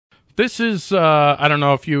This is, I don't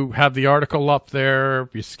know if you have the article up there,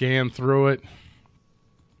 if you scan through it.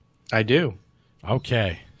 I do.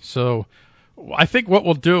 Okay. So I think what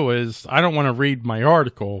we'll do is, I don't want to read my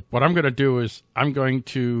article. What I'm going to do is I'm going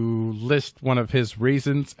to list one of his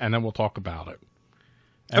reasons, and then we'll talk about it.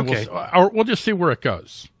 And okay. We'll just see where it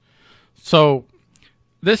goes. So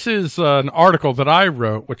this is an article that I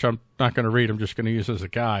wrote, which I'm not going to read. I'm just going to use as a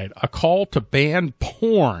guide. A call to ban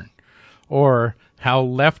porn, or how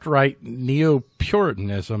left-right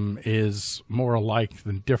Neo-Puritanism is more alike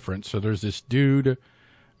than different. So there's this dude,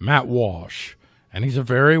 Matt Walsh, and he's a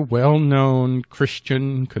very well-known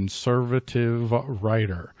Christian conservative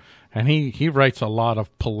writer. And he writes a lot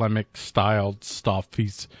of polemic-styled stuff.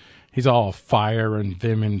 He's all fire and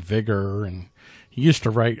vim and vigor, and he used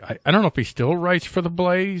to write. I don't know if he still writes for the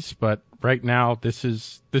Blaze, but right now this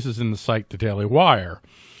is in the site The Daily Wire.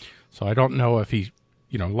 So I don't know if he,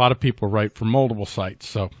 a lot of people write for multiple sites,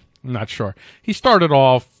 so I'm not sure. He started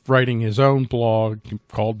off writing his own blog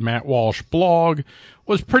called Matt Walsh Blog,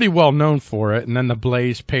 was pretty well known for it, and then the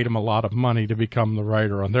Blaze paid him a lot of money to become the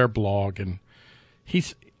writer on their blog. And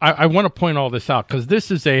I want to point all this out because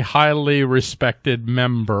this is a highly respected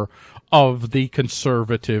member of the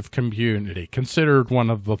conservative community, considered one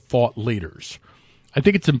of the thought leaders. I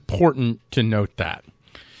think it's important to note that.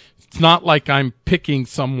 It's not like I'm picking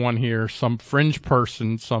someone here, some fringe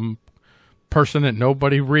person, some person that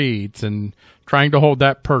nobody reads, and trying to hold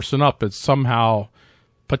that person up as somehow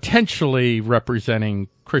potentially representing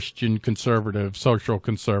Christian conservative, social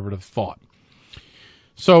conservative thought.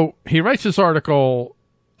 So he writes this article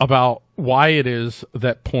about why it is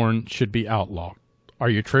that porn should be outlawed. Are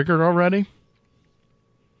you triggered already?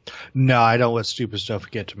 No, I don't let stupid stuff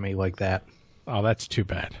get to me like that. Oh, that's too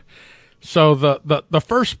bad. So the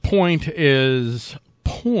first point is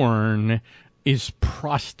porn is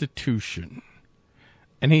prostitution.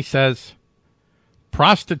 And he says,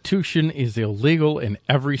 prostitution is illegal in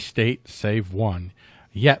every state save one.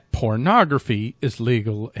 Yet pornography is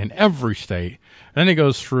legal in every state. And then he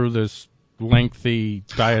goes through this lengthy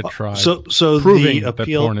diatribe. So proving the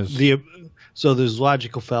appeal, that porn is... So there's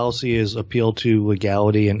logical fallacy is appeal to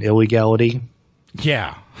legality and illegality.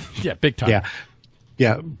 Yeah. Yeah, big time. Yeah.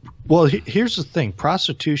 Yeah. Well, here's the thing.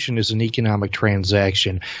 Prostitution is an economic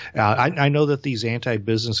transaction. I know that these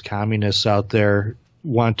anti-business communists out there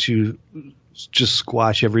want to just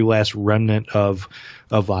squash every last remnant of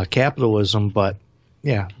capitalism, but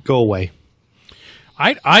yeah, go away.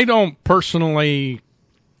 I don't personally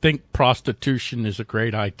think prostitution is a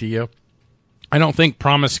great idea. I don't think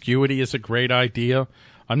promiscuity is a great idea.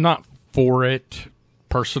 I'm not for it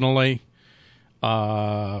personally.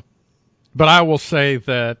 But I will say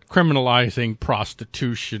that criminalizing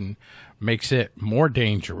prostitution makes it more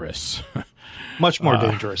dangerous. Much more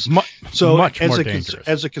dangerous.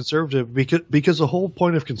 As a conservative, because the whole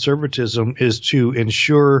point of conservatism is to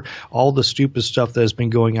ensure all the stupid stuff that has been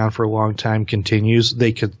going on for a long time continues.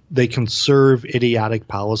 They conserve idiotic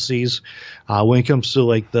policies. When it comes to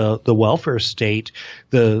like the welfare state,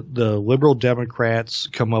 the liberal Democrats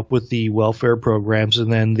come up with the welfare programs,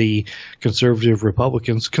 and then the conservative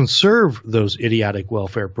Republicans conserve those idiotic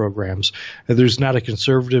welfare programs. And there's not a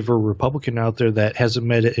conservative or Republican out there that hasn't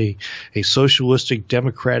met a socialistic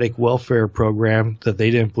democratic welfare program that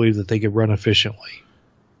they didn't believe that they could run efficiently.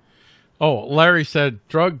 Oh, Larry said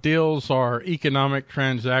drug deals are economic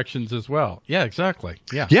transactions as well. Yeah, exactly.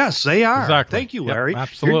 Yeah. Yes, they are. Exactly. Thank you, Larry. Yep,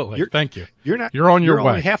 absolutely. Thank you. You're on your way. You're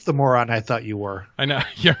only half the moron I thought you were. I know.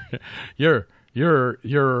 You're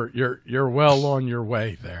well on your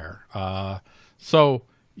way there. So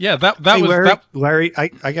yeah, that hey, was Larry. that. Larry, I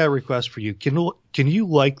got a request for you. Can you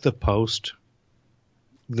like the post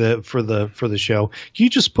for the show? Can you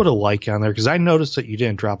just put a like on there? Because I noticed that you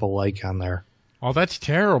didn't drop a like on there. Oh, that's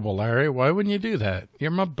terrible, Larry. Why wouldn't you do that? You're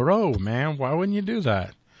my bro, man. Why wouldn't you do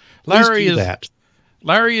that? Larry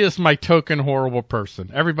is my token horrible person.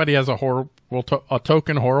 Everybody has a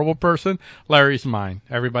token horrible person. Larry's mine.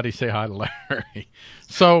 Everybody say hi to Larry.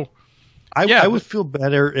 So, I would feel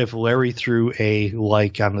better if Larry threw a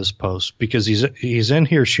like on this post, because he's in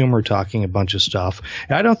here Schumer talking a bunch of stuff.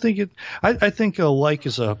 And I don't think I think a like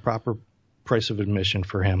is a proper price of admission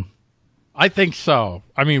for him. I think so.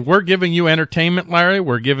 I mean, we're giving you entertainment, Larry.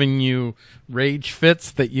 We're giving you rage fits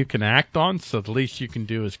that you can act on. So the least you can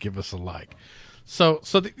do is give us a like. So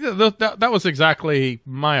that was exactly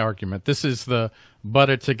my argument. This is but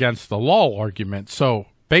it's against the law argument. So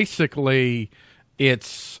basically,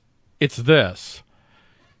 it's this.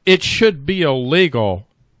 It should be illegal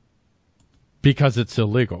because it's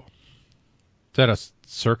illegal. Isn't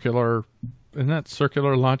that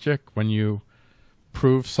circular logic when you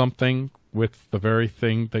prove something with the very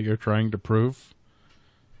thing that you're trying to prove?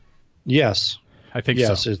 Yes. I think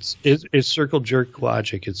yes, so. It's circle jerk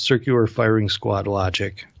logic. It's circular firing squad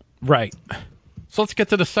logic. Right. So let's get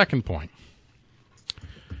to the second point.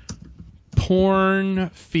 Porn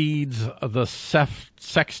feeds the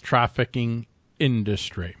sex trafficking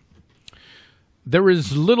industry. There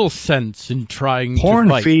is little sense in trying to fight.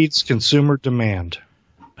 Porn feeds consumer demand.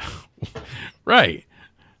 Right.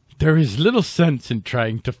 There is little sense in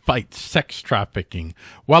trying to fight sex trafficking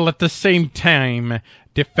while at the same time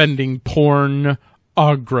defending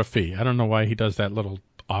pornography. I don't know why he does that little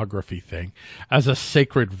ography thing as a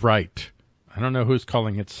sacred right. I don't know who's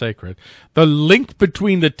calling it sacred. The link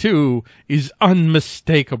between the two is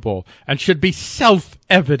unmistakable and should be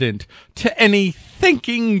self-evident to any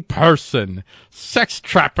thinking person. Sex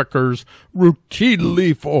traffickers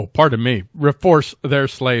routinely, force their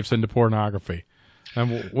slaves into pornography.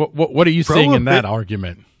 And what are you seeing in that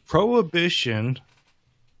argument? Prohibition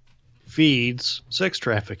feeds sex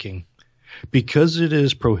trafficking. Because it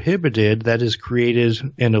is prohibited, that has created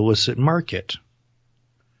an illicit market.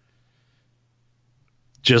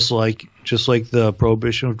 Just like the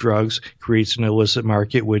prohibition of drugs creates an illicit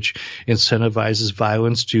market, which incentivizes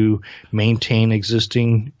violence to maintain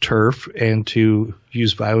existing turf and to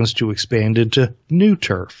use violence to expand into new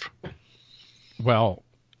turf. Well,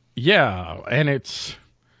 yeah, and it's,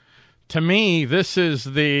 to me, this is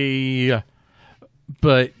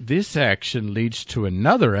but this action leads to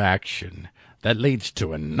another action that leads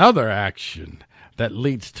to another action that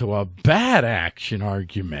leads to a bad action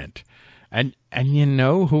argument. And you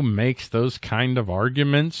know who makes those kind of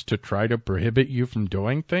arguments to try to prohibit you from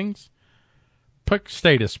doing things?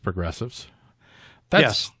 Statist progressives.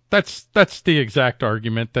 That's the exact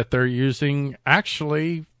argument that they're using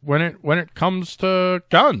actually when it comes to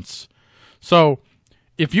guns. So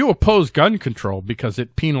if you oppose gun control because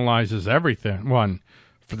it penalizes everyone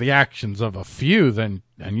for the actions of a few, then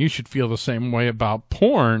you should feel the same way about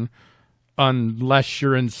porn, unless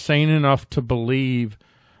you're insane enough to believe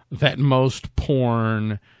that most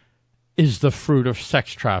porn is the fruit of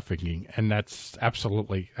sex trafficking, and that's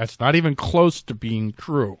not even close to being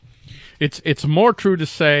true. It's more true to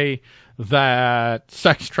say that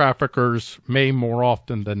sex traffickers may more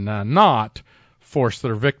often than not force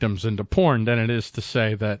their victims into porn than it is to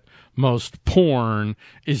say that most porn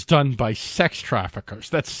is done by sex traffickers.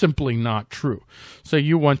 That's simply not true. So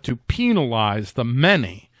you want to penalize the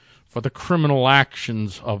many for the criminal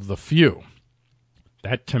actions of the few.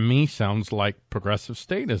 That, to me, sounds like progressive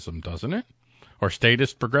statism, doesn't it? Or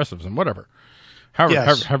statist progressivism, whatever.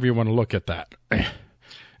 However you want to look at that. It's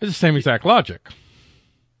the same exact logic. Am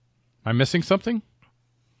I missing something?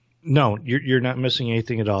 No, you're not missing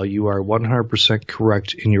anything at all. You are 100%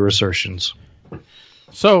 correct in your assertions.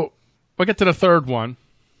 So, we'll get to the third one.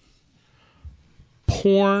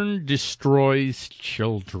 Porn destroys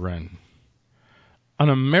children. An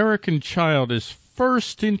American child is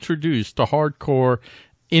first introduced to hardcore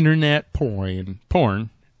internet porn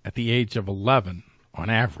at the age of 11 on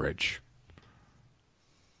average.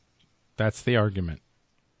 That's the argument.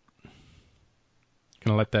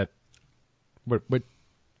 Gonna let that. What?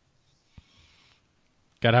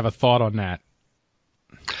 Gotta have a thought on that.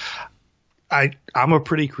 I'm a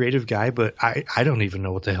pretty creative guy, but I don't even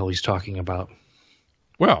know what the hell he's talking about.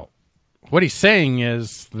 Well, what he's saying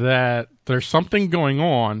is that there's something going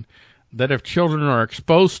on that if children are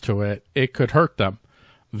exposed to it, it could hurt them.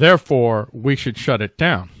 Therefore, we should shut it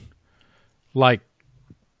down. Like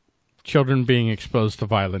children being exposed to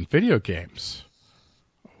violent video games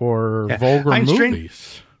or vulgar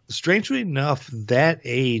movies. Strangely enough, that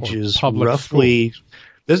age is roughly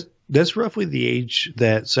that's roughly the age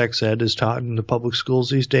that sex ed is taught in the public schools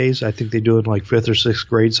these days. I think they do it in like 5th or 6th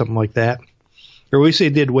grade, something like that. Or at least they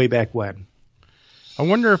did way back when. I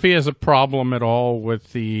wonder if he has a problem at all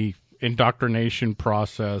with the indoctrination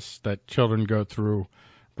process that children go through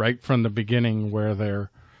right from the beginning, where they're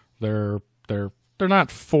not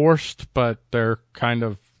forced, but they're kind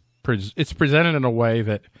of it's presented in a way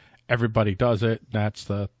that everybody does it. That's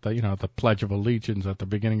the Pledge of Allegiance at the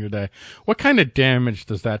beginning of the day. What kind of damage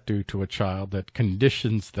does that do to a child that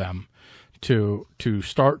conditions them to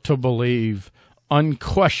start to believe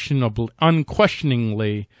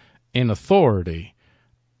unquestioningly in authority?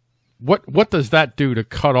 What does that do to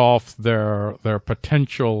cut off their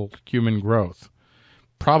potential human growth?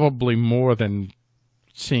 Probably more than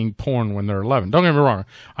seeing porn when they're 11. Don't get me wrong.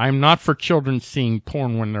 I'm not for children seeing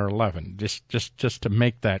porn when they're 11. Just to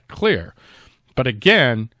make that clear. But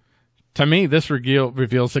again, to me, this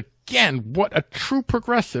reveals again what a true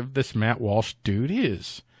progressive this Matt Walsh dude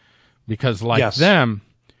is. Because like them,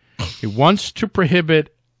 he wants to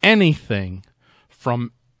prohibit anything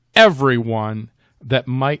from everyone that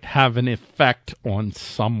might have an effect on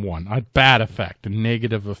someone, a bad effect, a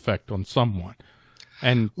negative effect on someone.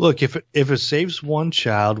 And look, if it saves one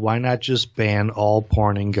child, why not just ban all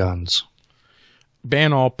porn and guns?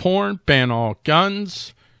 Ban all porn, ban all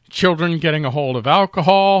guns, children getting a hold of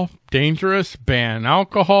alcohol, dangerous, ban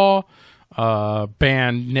alcohol,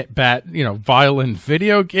 ban violent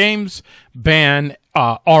video games, ban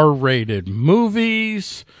R-rated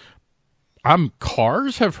movies.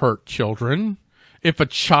 Cars have hurt children. If a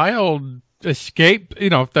child if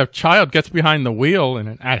the child gets behind the wheel, and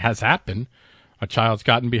it has happened, a child's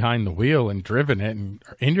gotten behind the wheel and driven it and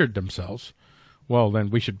injured themselves, well, then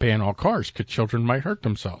we should ban all cars because children might hurt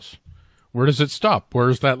themselves. Where does it stop?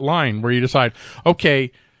 Where's that line where you decide,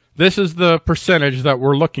 okay, this is the percentage that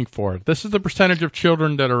we're looking for. This is the percentage of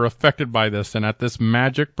children that are affected by this, and at this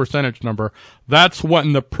magic percentage number, that's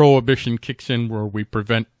when the prohibition kicks in, where we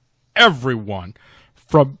prevent everyone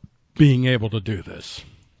from being able to do this.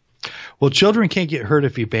 Well, children can't get hurt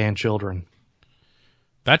if you ban children.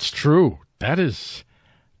 That's true. That is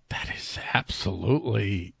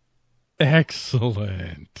absolutely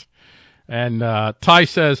excellent. And Ty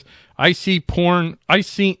says, I saw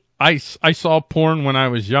porn when I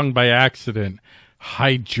was young by accident.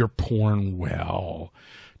 Hide your porn well.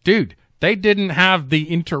 Dude, they didn't have the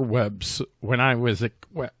interwebs when I was a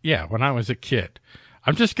kid.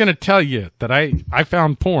 I'm just going to tell you that I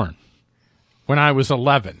found porn when I was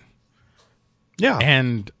 11. Yeah.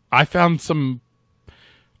 And I found some,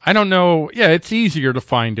 I don't know. Yeah, it's easier to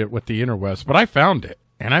find it with the interwebs, but I found it.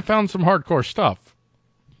 And I found some hardcore stuff.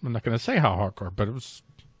 I'm not going to say how hardcore, but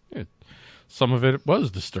some of it was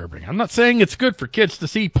disturbing. I'm not saying it's good for kids to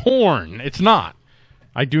see porn. It's not.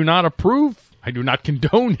 I do not approve. I do not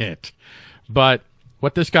condone it. But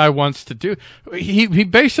what this guy wants to do, he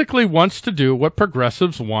basically wants to do what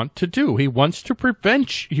progressives want to do. He wants to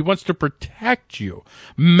he wants to protect you.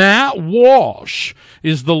 Matt Walsh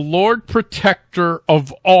is the Lord Protector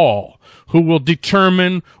of all, who will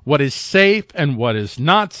determine what is safe and what is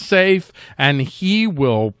not safe, and he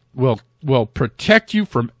will protect you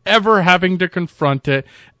from ever having to confront it.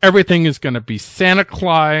 Everything is going to be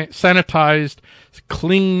sanitized,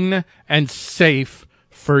 clean, and safe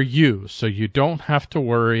for you, so you don't have to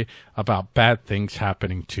worry about bad things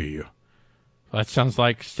happening to you. That sounds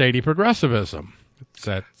like shady progressivism.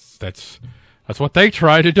 That's what they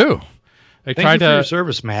try to do. Thank you for your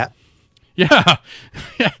service, Matt. Yeah.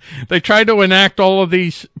 They try to enact all of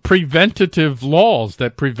these preventative laws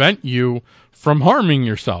that prevent you from harming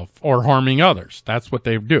yourself or harming others. That's what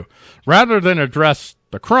they do. Rather than address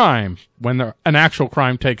the crime when an actual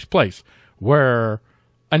crime takes place, where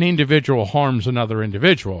an individual harms another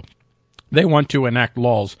individual, they want to enact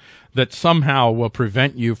laws that somehow will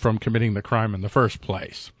prevent you from committing the crime in the first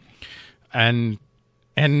place. And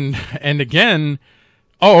again,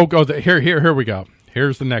 here we go.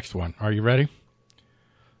 Here's the next one. Are you ready?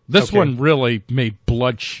 This one really made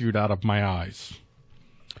blood shoot out of my eyes.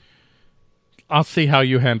 I'll see how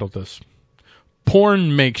you handle this.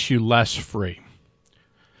 Porn makes you less free.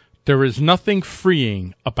 There is nothing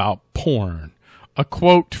freeing about porn. A,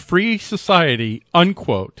 quote, free society,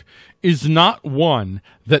 unquote, is not one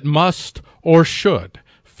that must or should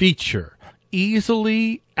feature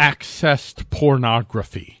easily accessed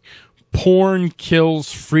pornography. Porn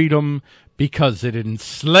kills freedom because it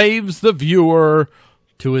enslaves the viewer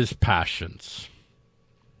to his passions.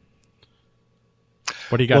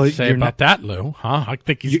 What do you got to say about that, Lou? Huh? I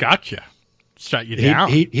think he's got you. Shut you down.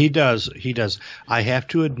 He does. He does. I have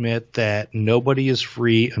to admit that nobody is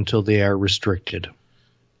free until they are restricted.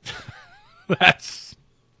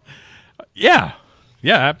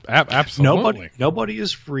 Absolutely. Nobody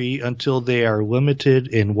is free until they are limited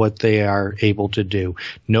in what they are able to do.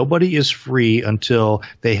 Nobody is free until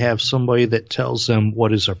they have somebody that tells them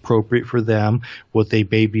what is appropriate for them, what they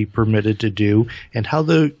may be permitted to do, and how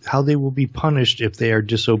they will be punished if they are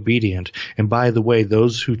disobedient. And by the way,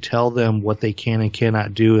 those who tell them what they can and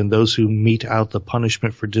cannot do, and those who mete out the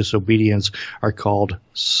punishment for disobedience, are called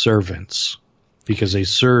servants, because they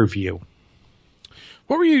serve you.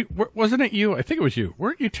 What were you? Wasn't it you? I think it was you.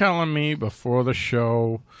 Weren't you telling me before the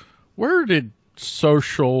show, where did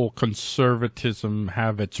social conservatism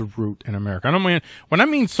have its root in America? I don't mean, when I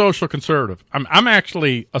mean social conservative, I'm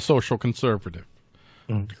actually a social conservative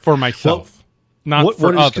for myself, not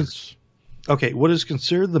for others. What is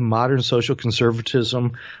considered the modern social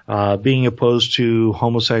conservatism, being opposed to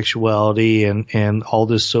homosexuality and all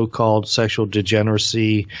this so-called sexual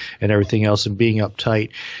degeneracy and everything else, and being uptight.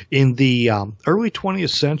 In the early 20th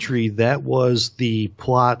century, that was the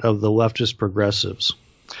plot of the leftist progressives.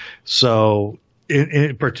 So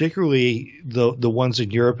and particularly the ones in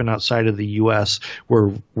Europe and outside of the U.S.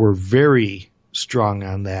 were very strong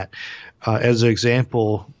on that. As an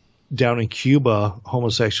example, down in Cuba,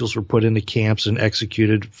 homosexuals were put into camps and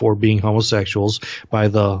executed for being homosexuals by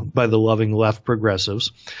the loving left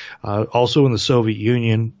progressives. Also in the Soviet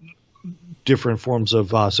Union, different forms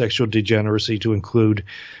of sexual degeneracy, to include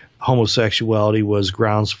homosexuality, was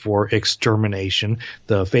grounds for extermination.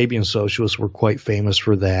 The Fabian socialists were quite famous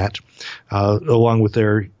for that, along with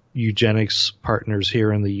their eugenics partners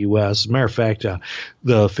here in the U.S. As a matter of fact,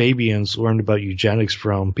 the Fabians learned about eugenics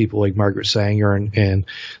from people like Margaret Sanger and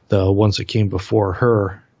the ones that came before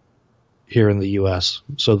her here in the U.S.,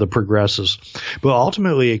 so the progressives. But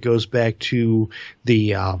ultimately, it goes back to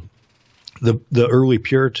the early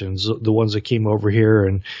Puritans, the ones that came over here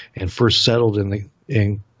and first settled in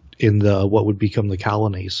the what would become the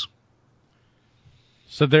colonies.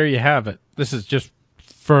 So there you have it. This is just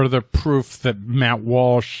further proof that Matt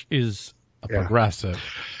Walsh is a progressive.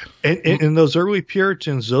 And those early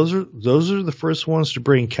Puritans, those are the first ones to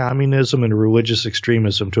bring communism and religious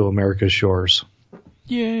extremism to America's shores.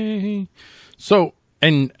 Yay! So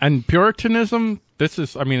and Puritanism. This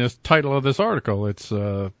is, I mean, the title of this article. It's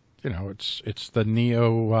it's the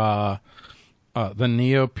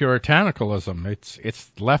Neo-Puritanicalism.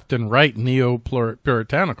 It's left and right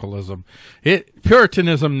Neo-Puritanicalism.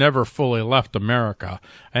 Puritanism never fully left America,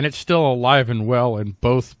 and it's still alive and well in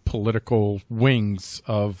both political wings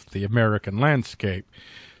of the American landscape.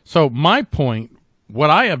 So my point, what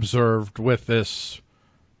I observed with this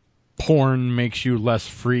porn makes you less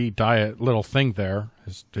free diet little thing there,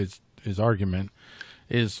 his argument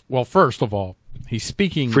is, well, first of all, he's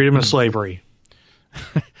speaking freedom of slavery.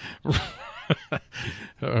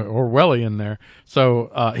 Orwellian there.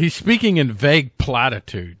 So he's speaking in vague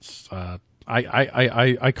platitudes. I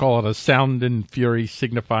call it a sound and fury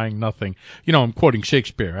signifying nothing. I'm quoting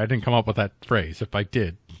Shakespeare. I didn't come up with that phrase. If I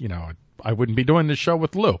did, I wouldn't be doing this show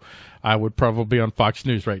with Lou. I would probably be on Fox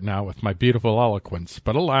News right now with my beautiful eloquence.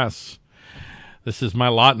 But alas, this is my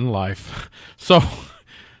lot in life. So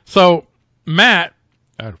Matt,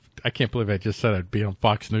 I can't believe I just said I'd be on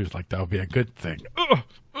Fox News. Like, that would be a good thing.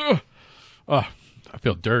 I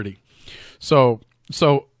feel dirty. So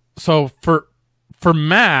for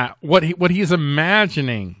Matt, what he's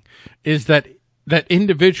imagining is that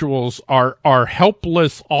individuals are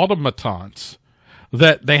helpless automatons,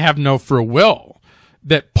 that they have no free will,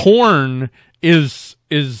 that porn is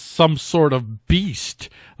some sort of beast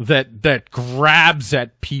that grabs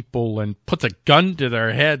at people and puts a gun to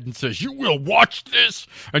their head and says, "You will watch this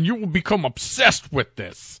and you will become obsessed with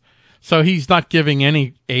this." So he's not giving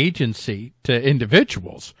any agency to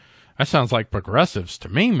individuals. That sounds like progressives to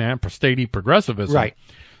me, man. Prostate progressivism, right?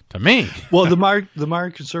 To me. Well, the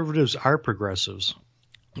modern conservatives are progressives.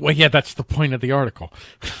 Well, yeah, that's the point of the article.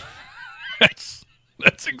 That's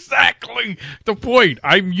exactly the point.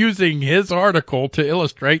 I'm using his article to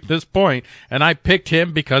illustrate this point, and I picked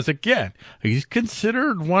him because, again, he's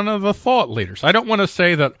considered one of the thought leaders. I don't want to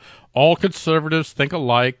say that all conservatives think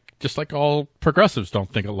alike, just like all progressives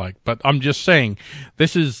don't think alike, but I'm just saying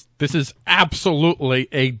this is absolutely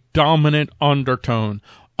a dominant undertone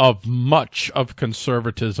of much of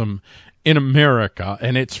conservatism in America,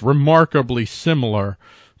 and it's remarkably similar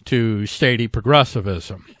to statey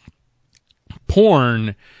progressivism.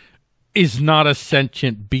 Porn is not a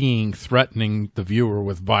sentient being threatening the viewer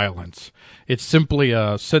with violence. It's simply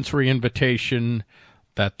a sensory invitation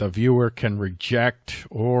that the viewer can reject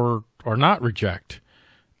or not reject.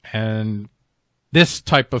 And this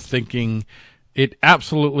type of thinking, it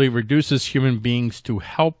absolutely reduces human beings to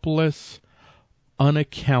helpless,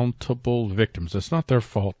 unaccountable victims. It's not their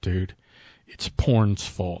fault, dude. It's porn's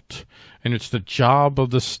fault. And it's the job of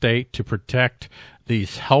the state to protect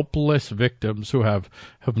these helpless victims who have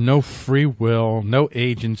no free will, no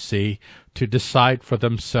agency to decide for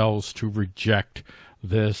themselves to reject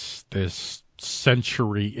this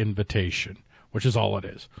sensory invitation, which is all it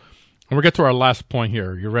is. And we'll get to our last point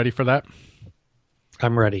here. You ready for that?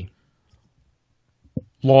 I'm ready.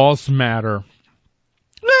 Laws matter.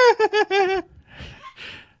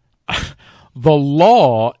 The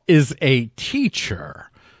law is a teacher.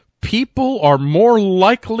 People are more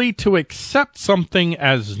likely to accept something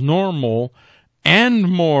as normal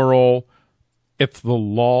and moral if the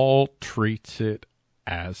law treats it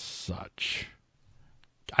as such.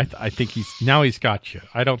 I think he's got you.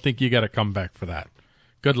 I don't think you got to come back for that.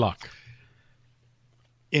 Good luck.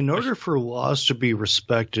 In order for laws to be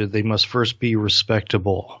respected, they must first be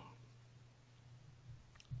respectable.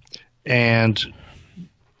 And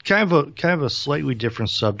kind of a slightly different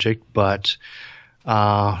subject, but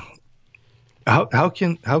how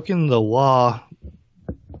can the law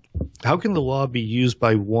be used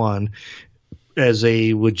by one as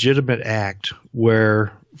a legitimate act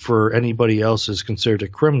where for anybody else is considered a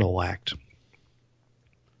criminal act?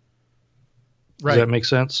 Right. Does that make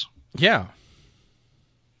sense? Yeah.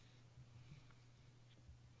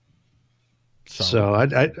 So I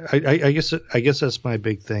guess that's my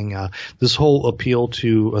big thing. This whole appeal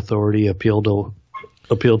to authority, appeal to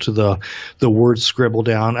the words scribbled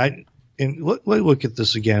down. And let look at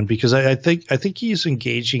this again, because I think he's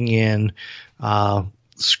engaging in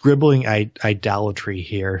scribbling idolatry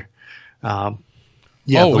here. This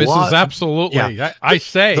is absolutely. Yeah, I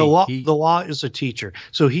say the law is a teacher,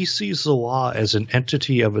 so he sees the law as an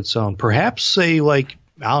entity of its own. Perhaps say, like,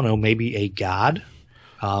 I don't know, maybe a god.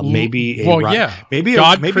 Maybe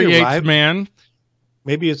God creates man.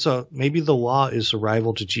 Maybe the law is a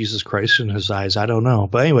rival to Jesus Christ in his eyes. I don't know,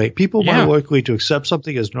 but anyway, people are more likely to accept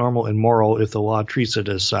something as normal and moral if the law treats it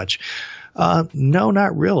as such. No,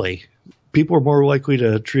 not really. People are more likely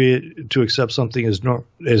to accept something as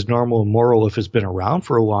normal and moral if it's been around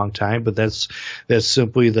for a long time. But that's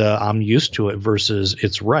simply the I'm used to it versus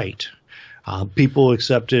it's right. People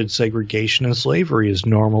accepted segregation and slavery as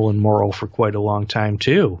normal and moral for quite a long time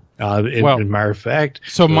too. As a matter of fact,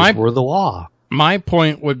 those were the law. My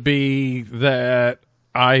point would be that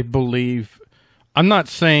I believe, I'm not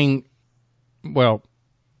saying, well,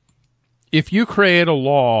 if you create a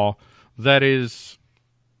law that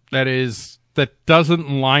doesn't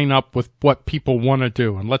line up with what people want to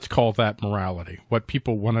do, and let's call that morality, what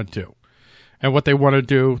people want to do. And what they want to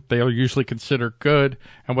do, they'll usually consider good,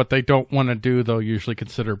 and what they don't want to do, they'll usually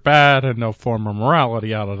consider bad, and they'll form a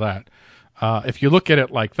morality out of that. If you look at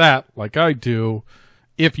it like that, like I do,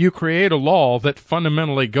 if you create a law that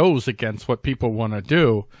fundamentally goes against what people want to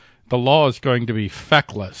do, the law is going to be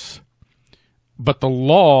feckless. But the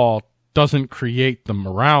law doesn't create the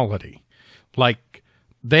morality. Like,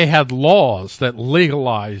 they had laws that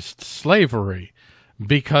legalized slavery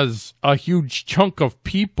because a huge chunk of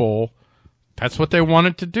people, that's what they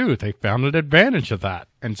wanted to do. They found an advantage of that.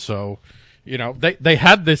 And so, they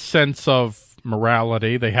had this sense of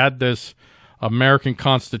morality. They had this American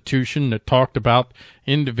Constitution that talked about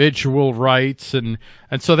individual rights. And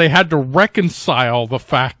so they had to reconcile the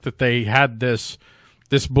fact that they had this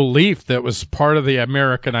belief that was part of the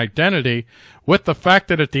American identity with the fact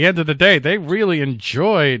that at the end of the day, they really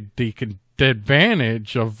enjoyed the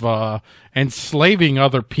advantage of enslaving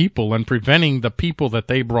other people and preventing the people that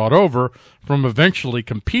they brought over from eventually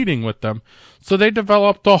competing with them. So they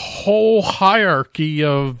developed a whole hierarchy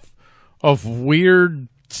of weird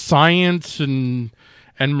science and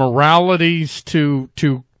moralities to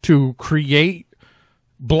create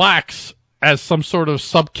blacks as some sort of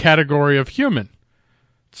subcategory of human.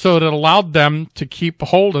 So it allowed them to keep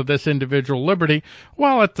hold of this individual liberty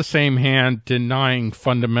while at the same hand denying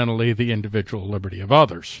fundamentally the individual liberty of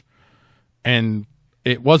others. And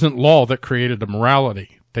it wasn't law that created the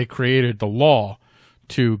morality. They created the law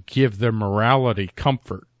to give their morality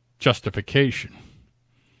comfort, justification.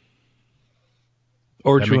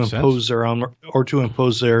 Or to impose their own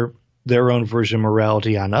version of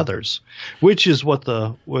morality on others, which is what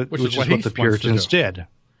the Puritans did.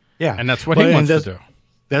 Yeah, and that's what he wants to do.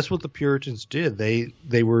 That's what the Puritans did.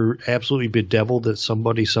 They were absolutely bedeviled that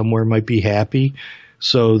somebody somewhere might be happy,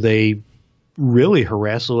 so they really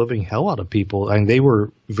harassed the living hell out of people, and they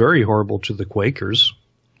were very horrible to the Quakers.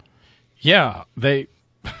 Yeah, they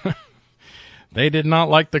did not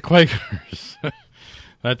like the Quakers.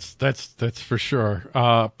 That's for sure.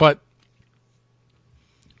 But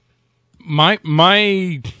my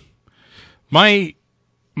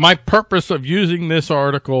purpose of using this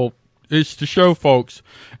article is to show folks,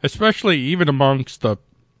 especially even amongst the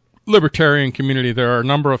libertarian community, there are a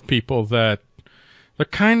number of people that they're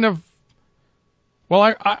kind of,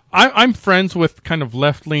 well, I'm friends with kind of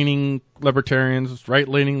left-leaning libertarians,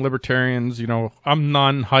 right-leaning libertarians. I'm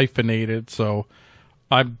non-hyphenated, so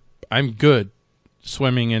I'm good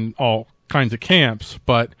swimming in all kinds of camps.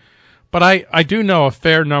 But I do know a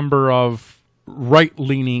fair number of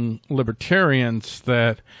right-leaning libertarians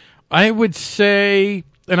that I would say,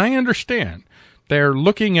 and I understand, they're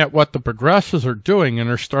looking at what the progressives are doing and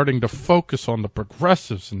they're starting to focus on the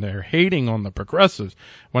progressives and they're hating on the progressives.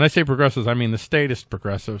 When I say progressives, I mean the statist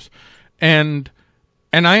progressives. And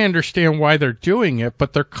I understand why they're doing it,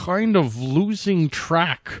 but they're kind of losing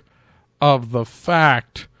track of the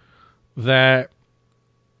fact that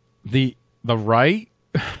the right,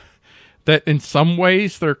 that in some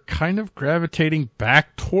ways they're kind of gravitating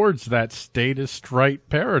back towards that statist right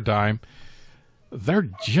paradigm. They're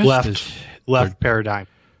just left paradigm.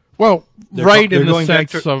 Well, right in the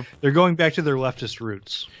sense of they're going back to their leftist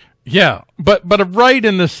roots. Yeah, but right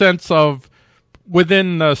in the sense of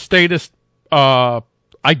within the statist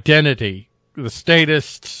identity, the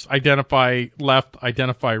statists identify left,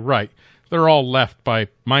 identify right. They're all left by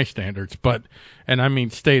my standards, and I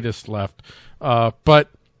mean statist left.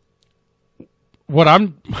 But what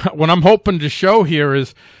I'm hoping to show here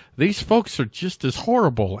is these folks are just as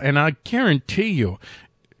horrible, and I guarantee you.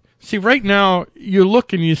 See, right now you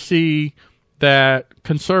look and you see that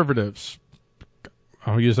conservatives,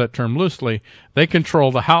 I'll use that term loosely, they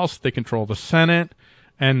control the House, they control the Senate,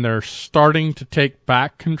 and they're starting to take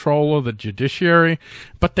back control of the judiciary,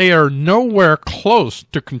 but they are nowhere close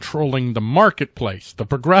to controlling the marketplace. The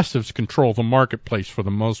progressives control the marketplace for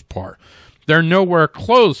the most part. They're nowhere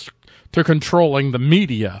close to controlling the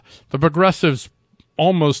media. The progressives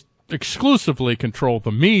almost exclusively control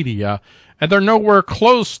the media, and they're nowhere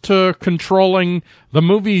close to controlling the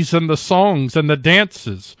movies and the songs and the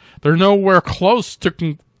dances. They're nowhere close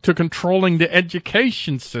to controlling the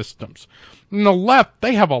education systems. And the left,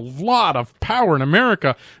 they have a lot of power in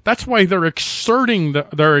America. That's why they're exerting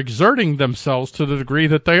themselves to the degree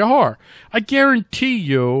that they are. I guarantee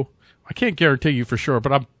you, I can't guarantee you for sure,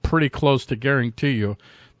 but I'm pretty close to guarantee you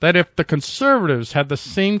that if the conservatives had the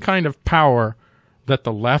same kind of power that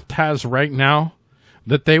the left has right now,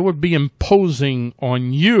 that they would be imposing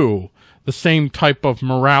on you the same type of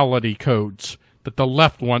morality codes that the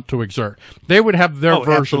left want to exert. They would have their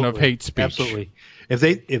version of hate speech. Absolutely.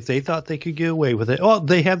 If they thought they could get away with it,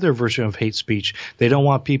 they have their version of hate speech. They don't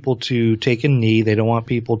want people to take a knee. They don't want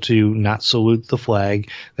people to not salute the flag.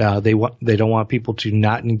 They don't want people to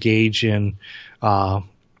not engage in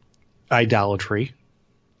idolatry.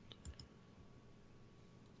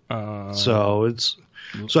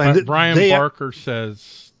 Brian Barker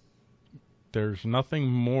says there's nothing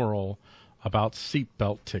moral about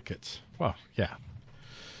seatbelt tickets. Well, yeah.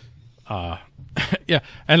 Yeah,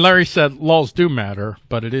 and Larry said laws do matter,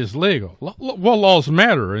 but it is legal. Well, laws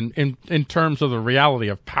matter in terms of the reality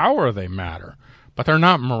of power. They matter, but they're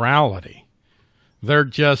not morality. They're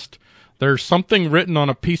just, there's something written on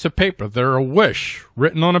a piece of paper. They're a wish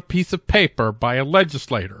written on a piece of paper by a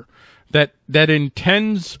legislator that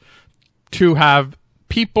intends to have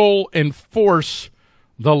people enforce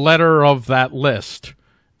the letter of that list,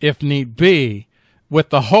 if need be, with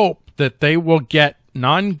the hope that they will get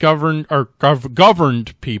non-governed or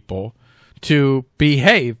governed people to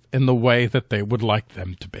behave in the way that they would like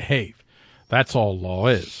them to behave. That's all law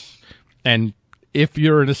is. And if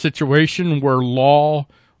you're in a situation where law,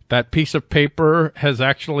 that piece of paper has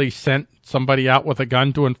actually sent somebody out with a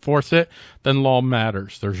gun to enforce it, then law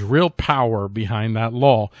matters. There's real power behind that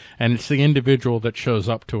law, and it's the individual that shows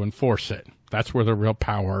up to enforce it. That's where the real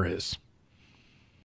power is.